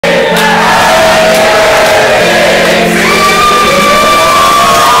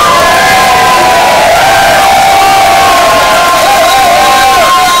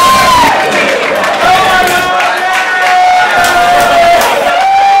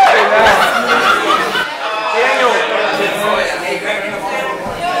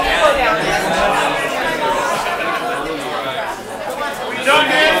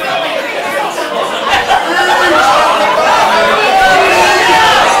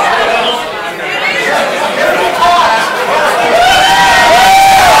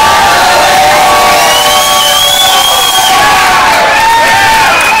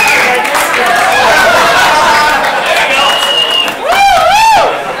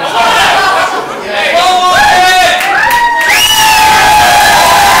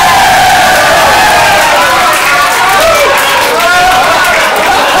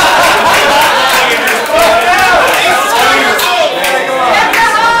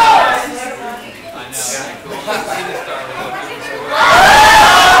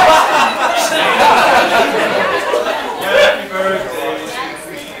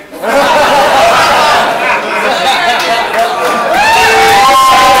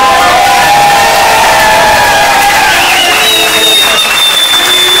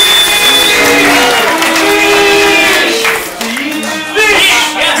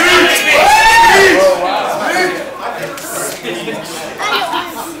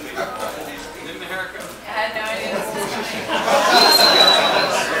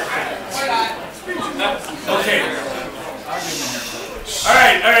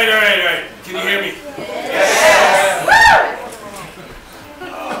right. Can you hear me? Yes.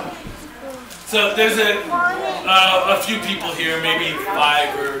 So there's a few people here, maybe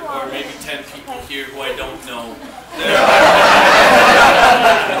 5 or maybe 10 people here who I don't know.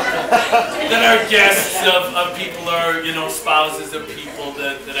 That are guests of people, or spouses of people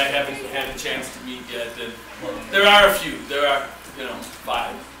that I haven't had a chance to meet yet. And there are a few. There are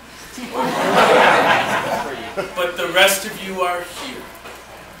 5. But the rest of you are here.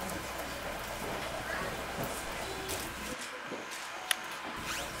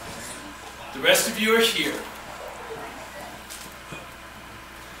 The rest of you are here.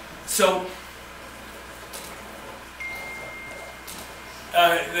 So,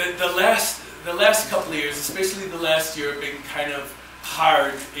 the last couple of years, especially the last year, have been kind of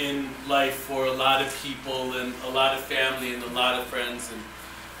hard in life for a lot of people and a lot of family and a lot of friends,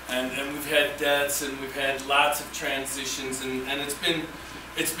 and we've had deaths and we've had lots of transitions, and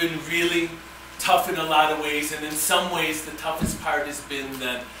it's been really tough in a lot of ways, and in some ways the toughest part has been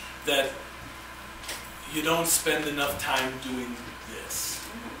that you don't spend enough time doing this.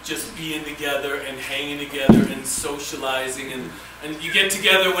 Just being together and hanging together and socializing, and you get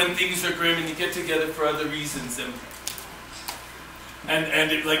together when things are grim, and you get together for other reasons, and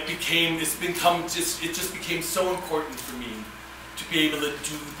it just became so important for me to be able to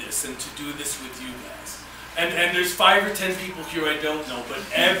do this and to do this with you guys. And there's 5 or 10 people here I don't know, but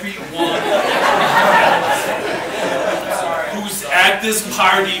everyone who's at this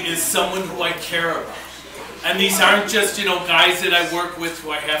party is someone who I care about. And these aren't just, guys that I work with who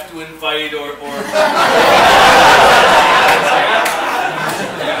I have to invite or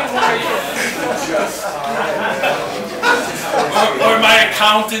my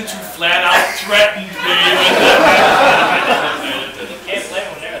accountant who flat out threatened me. Can't blame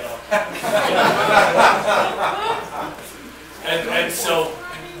him there, though. And so,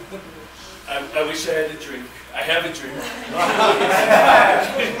 I wish I had a drink. I have a drink.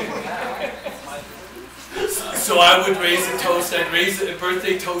 So I would raise a toast. I'd raise a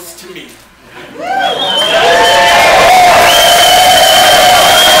birthday toast to me.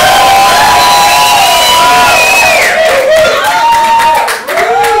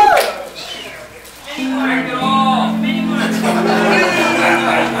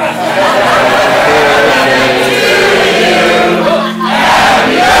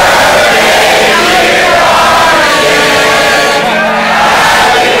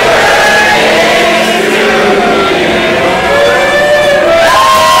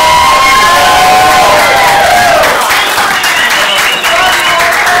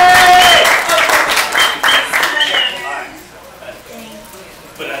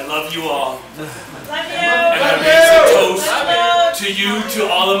 To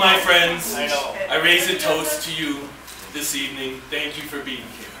all of my friends, I raise a toast to you this evening. Thank you for being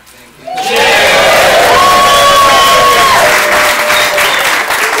here.